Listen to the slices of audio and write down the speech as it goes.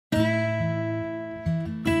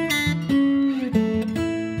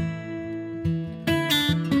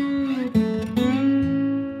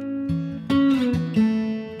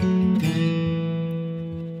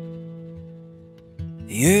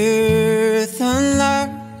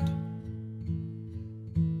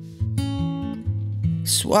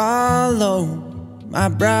swallow my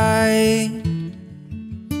bride.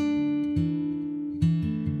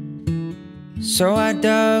 So I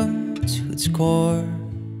dug to its core.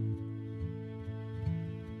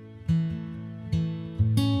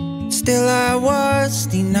 Still I was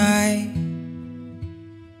denied.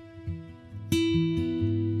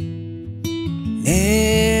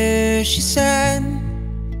 There she sat,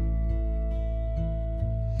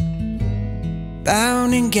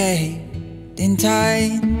 bound and gagged and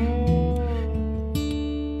tied.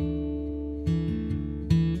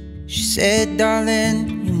 She said,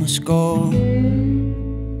 darling, you must go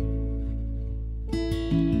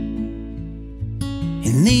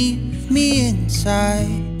and leave me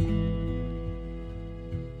inside.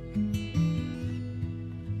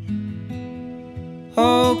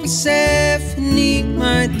 Oh, Persephone,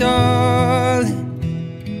 my darling,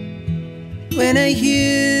 when are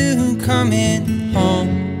you coming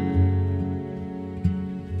home?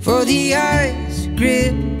 For the ice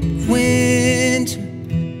grip winter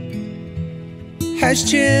has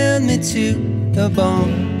chilled me to the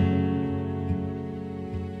bone,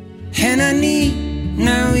 and I need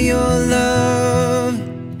now your love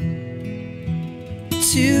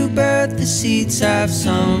to birth the seeds I've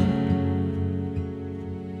sown.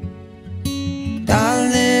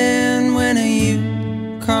 Darling, when are you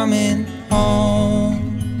coming home?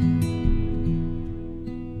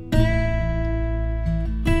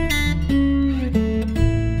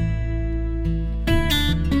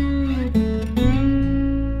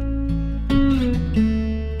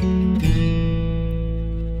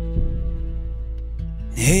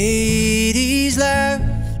 Hades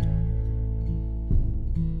left,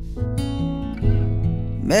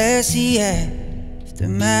 messy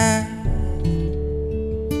aftermath.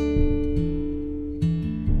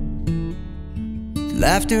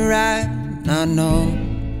 Laughter I not know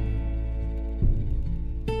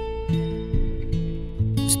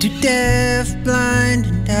was too deaf, blind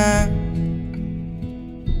and out.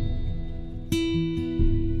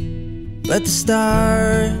 But the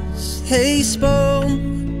stars, they spoke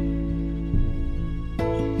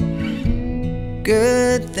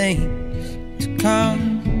good things to come.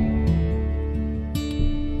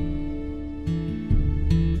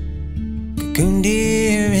 Cocooned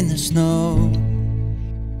here in the snow.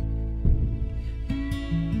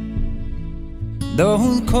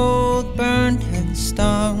 Though the cold burned and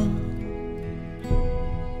stung,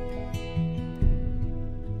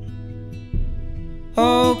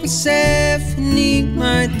 oh, Persephone,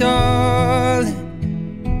 my darling,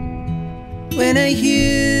 when are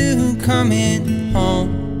you coming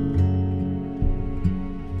home?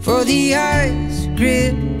 For the ice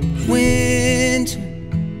grip winter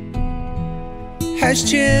has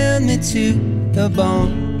chilled me to the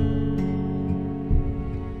bone,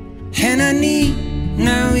 and I need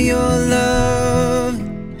now your love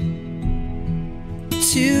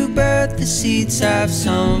to birth the seeds I've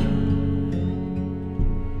sown.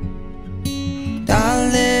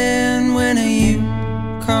 Darling, when are you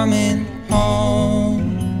coming